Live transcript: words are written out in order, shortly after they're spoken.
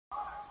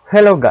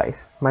Hello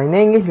guys, my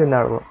name is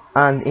Leonardo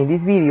and in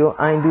this video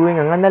I'm doing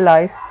an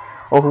analysis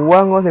of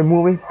one of the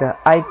movies that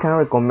I can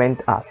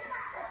recommend us,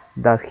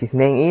 that his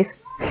name is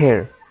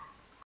Her.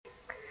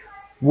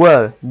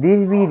 Well,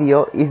 this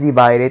video is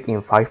divided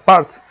in 5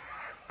 parts.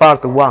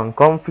 Part 1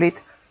 conflict,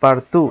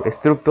 Part 2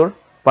 structure,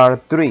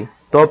 Part 3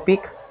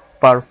 topic,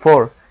 Part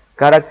 4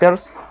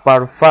 characters,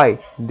 Part 5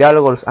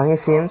 dialogues and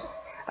scenes,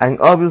 and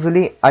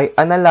obviously I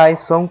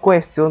analyze some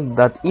questions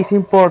that is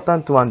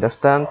important to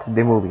understand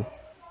the movie.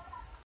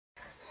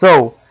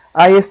 So,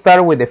 I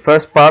start with the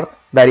first part,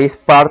 that is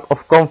part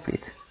of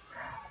conflict,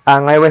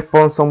 and I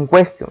respond some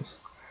questions.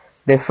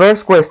 The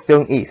first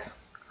question is,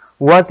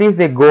 what is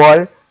the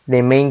goal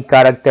the main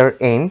character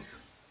aims?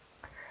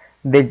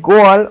 The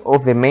goal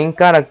of the main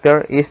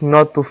character is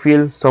not to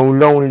feel so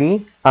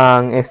lonely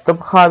and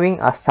stop having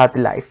a sad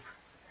life.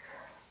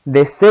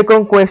 The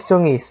second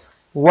question is,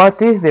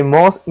 what is the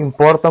most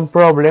important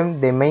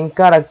problem the main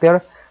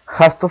character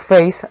has to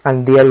face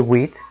and deal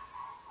with?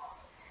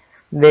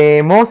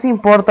 The most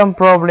important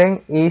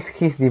problem is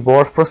his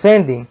divorce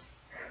proceeding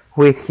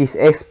with his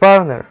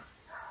ex-partner,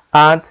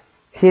 and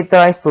he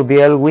tries to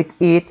deal with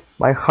it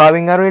by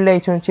having a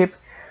relationship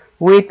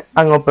with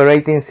an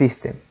operating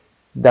system,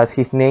 that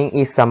his name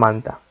is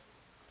Samantha.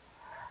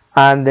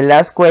 And the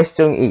last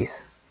question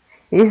is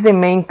the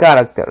main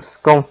character's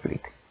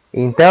conflict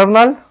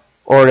internal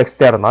or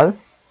external?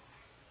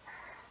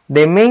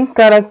 The main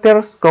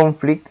character's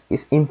conflict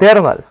is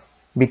internal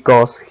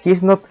because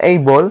he's not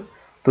able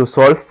to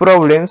solve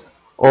problems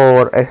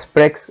or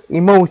express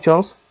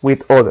emotions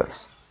with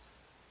others.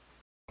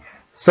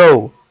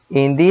 So,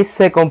 in this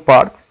second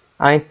part,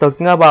 I'm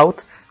talking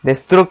about the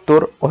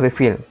structure of the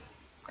film.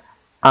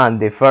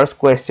 And the first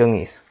question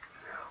is,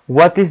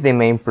 what is the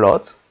main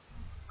plot?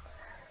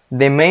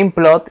 The main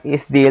plot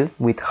is deal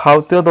with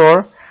how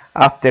Theodore,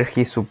 after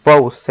his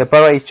supposed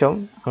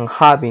separation and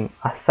having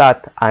a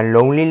sad and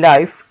lonely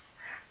life,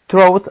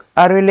 throughout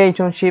a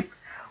relationship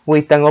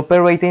with an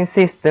operating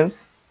system,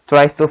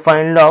 tries to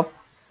find love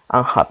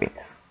and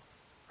happiness.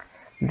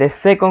 The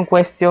second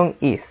question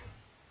is,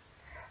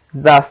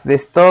 does the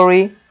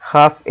story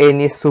have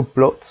any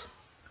subplots?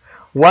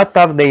 What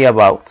are they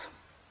about?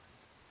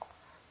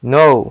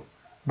 No,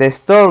 the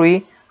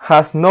story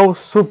has no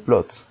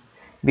subplots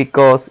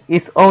because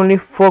it's only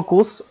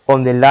focused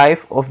on the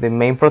life of the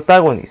main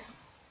protagonist.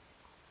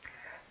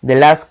 The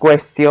last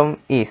question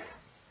is,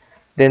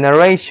 the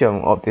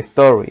narration of the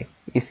story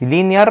is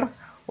linear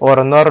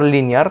or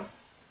non-linear?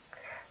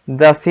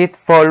 Does it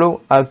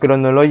follow a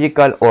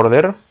chronological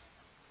order?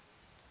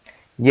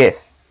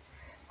 Yes.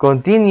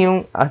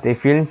 Continuing as the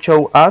film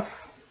shows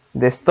us,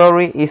 the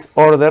story is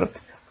ordered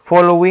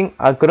following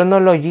a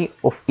chronology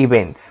of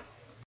events.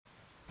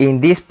 In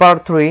this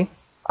part 3,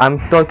 I'm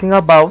talking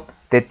about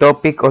the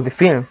topic of the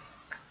film,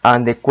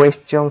 and the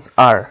questions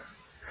are,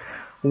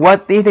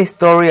 what is the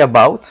story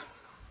about?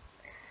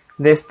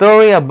 The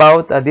story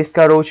about a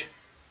discouraged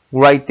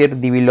writer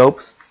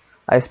develops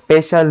a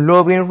special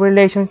loving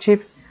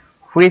relationship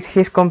with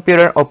his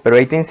computer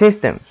operating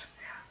systems,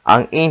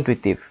 an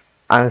intuitive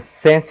and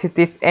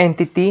sensitive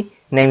entity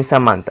named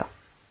Samantha.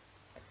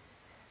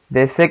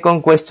 The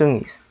second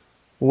question is,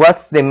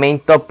 what's the main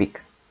topic?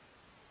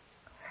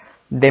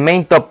 The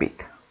main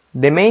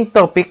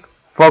topic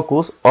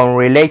focuses on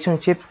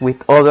relationships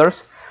with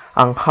others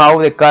and how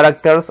the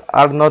characters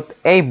are not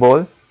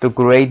able to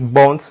create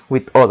bonds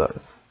with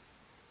others.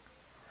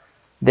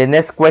 The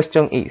next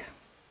question is,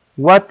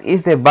 what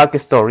is the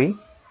backstory?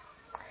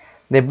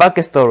 The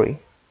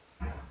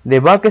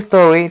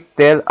backstory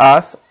tells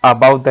us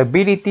about the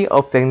ability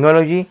of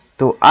technology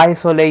to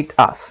isolate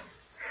us,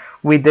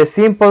 with the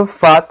simple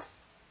fact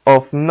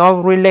of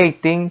not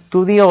relating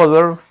to the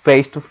other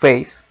face to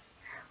face,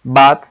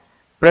 but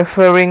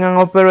preferring an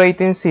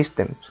operating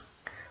system,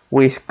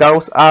 which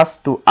causes us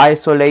to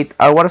isolate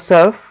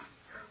ourselves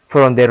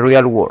from the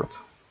real world.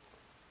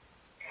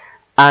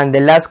 And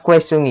the last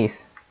question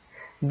is,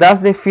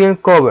 does the film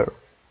cover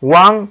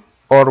one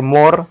or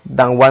more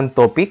than one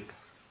topic?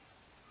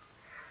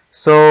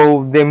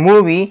 So the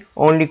movie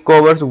only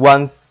covers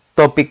one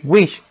topic,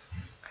 which,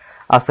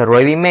 as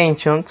already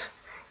mentioned,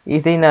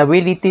 is the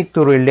inability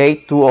to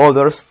relate to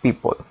other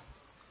people.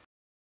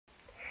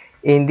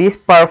 In this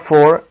part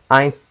 4,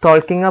 I'm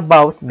talking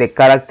about the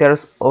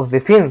characters of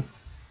the film.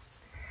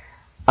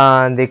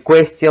 And the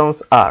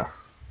questions are,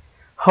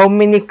 how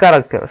many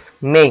characters,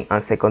 main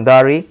and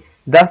secondary,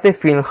 does the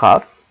film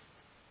have?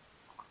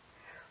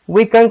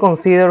 We can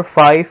consider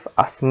 5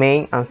 as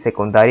main and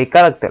secondary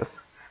characters,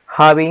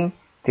 having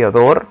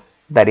Theodore,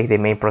 that is the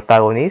main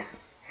protagonist,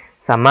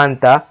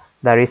 Samantha,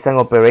 that is an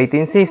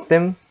operating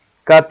system,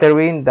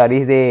 Catherine, that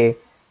is the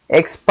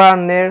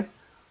ex-partner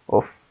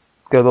of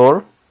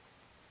Theodore,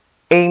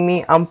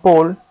 Amy and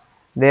Paul,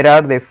 that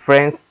are the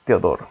friends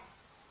Theodore.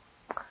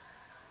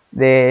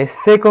 The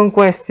second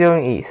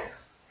question is,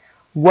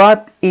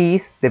 what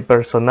is the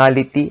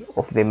personality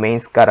of the main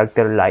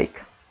character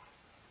like?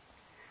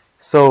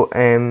 So,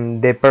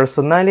 the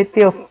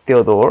personality of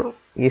Theodore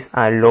is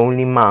a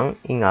lonely man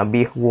in a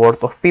big world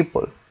of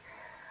people,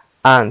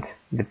 and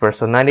The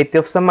personality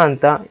of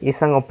Samantha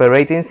is an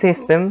operating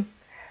system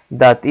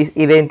that is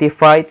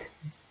identified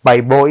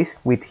by voice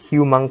with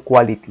human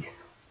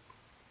qualities.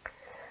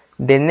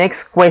 The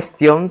next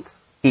question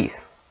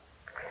is,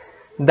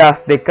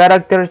 does the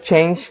character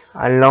change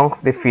along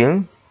the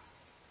film?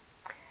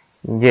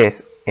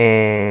 Yes,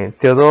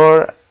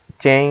 Theodore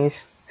changed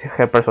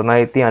her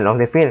personality along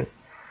the film.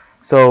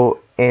 So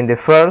in the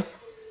first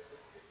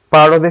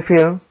part of the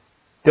film,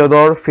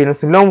 Theodore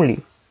feels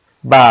lonely,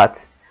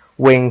 but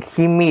when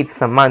he meets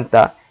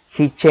Samantha,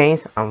 he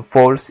changes and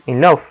falls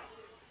in love.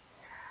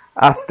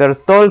 After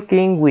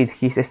talking with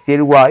his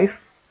still wife,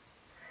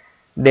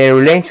 the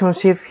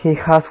relationship he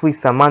has with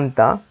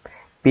Samantha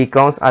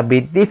becomes a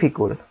bit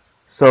difficult,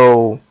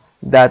 so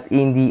that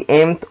in the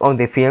end of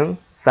the film,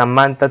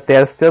 Samantha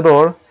tells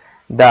Theodore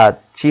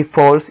that she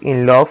falls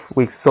in love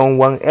with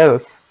someone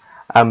else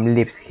and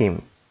leaves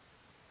him.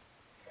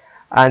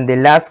 And the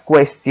last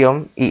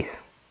question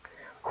is,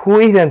 who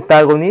is the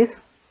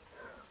antagonist?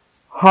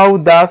 How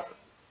does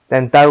the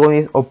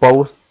antagonist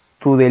oppose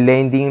to the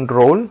leading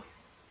role?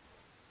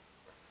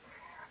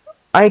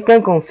 I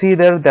can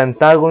consider the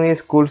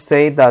antagonist could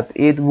say that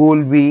it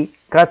would be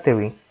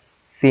Catherine,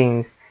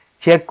 since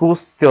she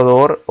accused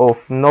Theodore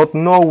of not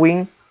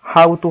knowing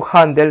how to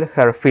handle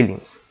her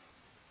feelings.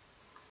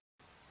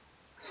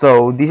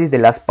 So this is the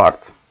last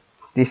part.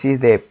 This is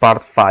the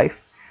part 5,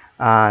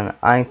 and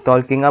I'm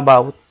talking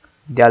about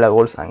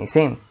dialogues and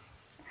scene.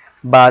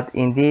 But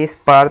in this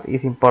part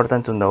it's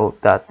important to know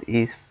that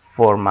is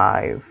for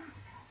my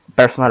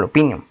personal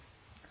opinion.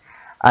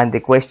 And the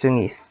question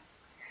is,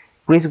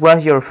 which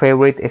was your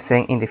favorite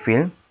scene in the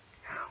film?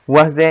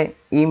 What's the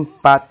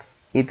impact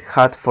it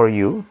had for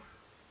you?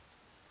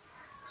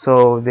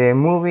 So the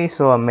movie is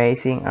so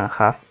amazing and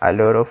have a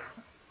lot of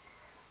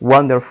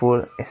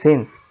wonderful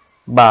scenes,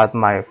 but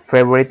my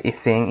favorite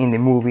scene in the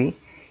movie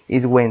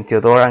is when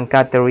Theodore and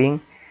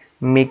Catherine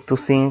meet to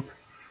sing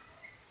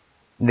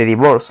the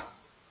divorce.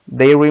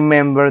 They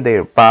remember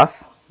their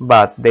past,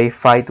 but they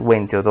fight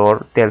when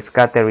Theodore tells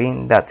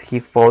Catherine that he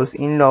falls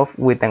in love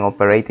with an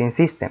operating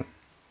system.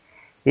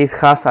 It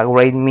has a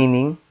great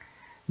meaning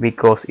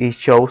because it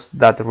shows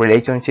that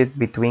relationships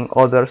between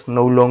others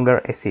no longer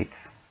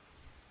exists.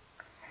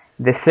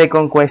 The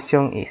second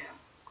question is,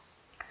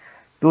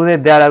 do the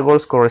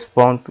dialogues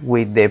correspond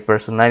with the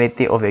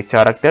personality of the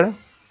character?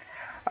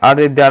 Are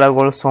the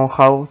dialogues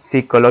somehow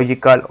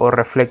psychological or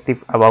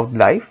reflective about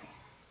life?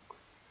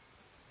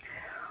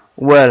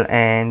 Well,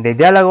 and the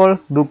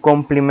dialogues do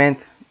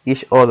complement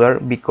each other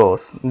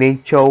because they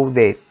show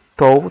the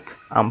thought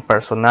and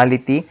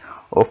personality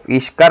of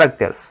each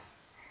character,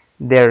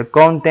 their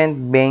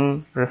content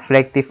being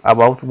reflective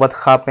about what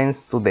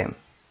happens to them.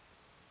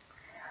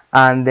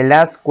 And the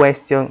last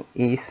question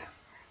is,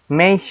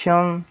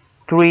 mention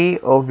 3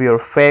 of your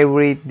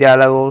favorite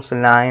dialogues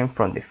line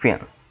from the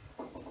film.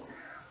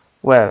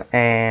 Well,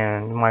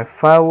 and my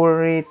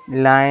favorite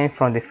line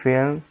from the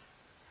film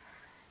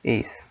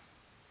is,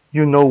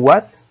 you know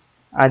what?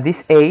 At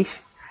this age,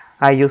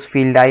 I just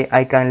feel like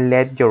I can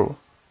let you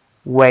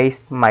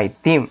waste my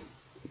time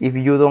if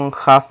you don't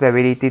have the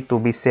ability to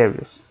be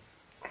serious.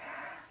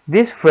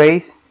 This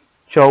phrase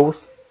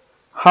shows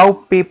how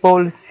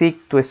people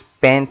seek to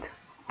spend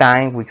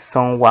time with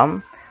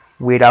someone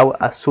without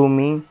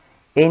assuming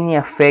any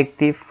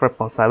affective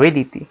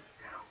responsibility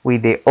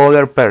with the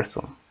other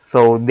person,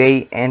 so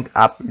they end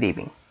up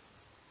leaving.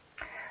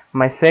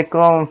 My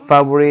second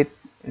favorite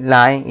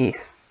line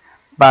is,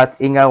 but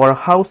in our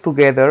house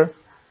together,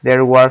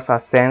 there was a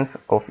sense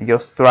of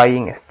just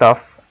trying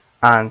stuff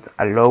and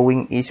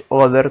allowing each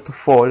other to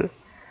fall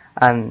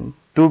and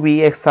to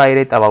be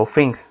excited about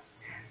things.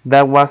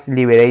 That was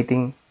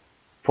liberating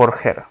for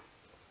her.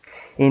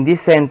 In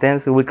this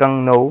sentence, we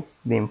can know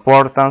the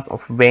importance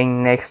of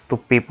being next to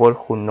people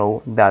who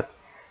know that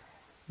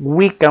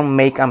we can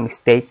make a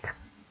mistake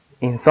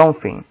in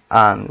something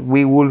and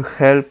we will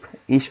help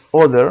each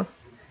other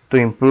to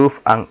improve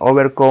and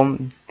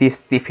overcome this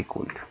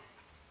difficulty.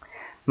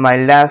 My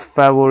last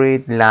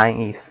favorite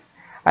line is,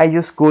 I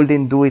just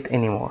couldn't do it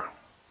anymore.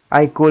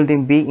 I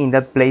couldn't be in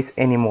that place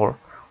anymore,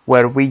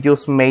 where we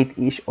just made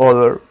each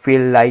other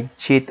feel like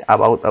shit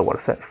about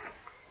ourselves.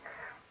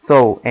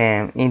 So,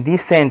 in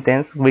this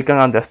sentence, we can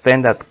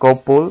understand that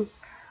couple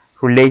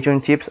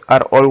relationships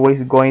are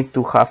always going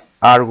to have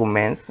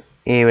arguments,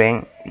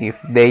 even if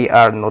they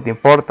are not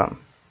important.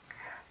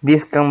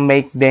 This can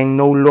make them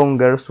no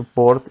longer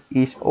support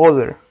each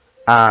other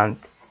and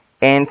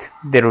end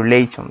the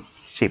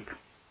relationship.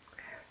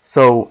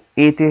 So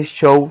it is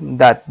shown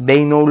that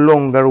they no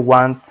longer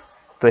want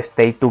to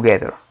stay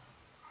together.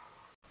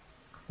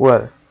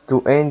 Well,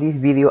 to end this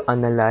video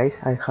analysis,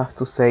 I have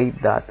to say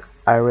that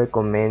I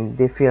recommend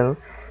the film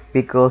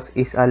because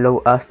it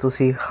allows us to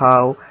see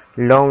how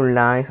long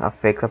lines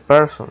affect a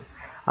person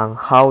and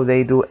how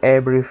they do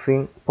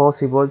everything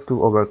possible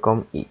to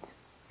overcome it.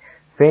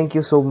 Thank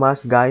you so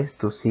much guys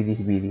to see this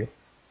video.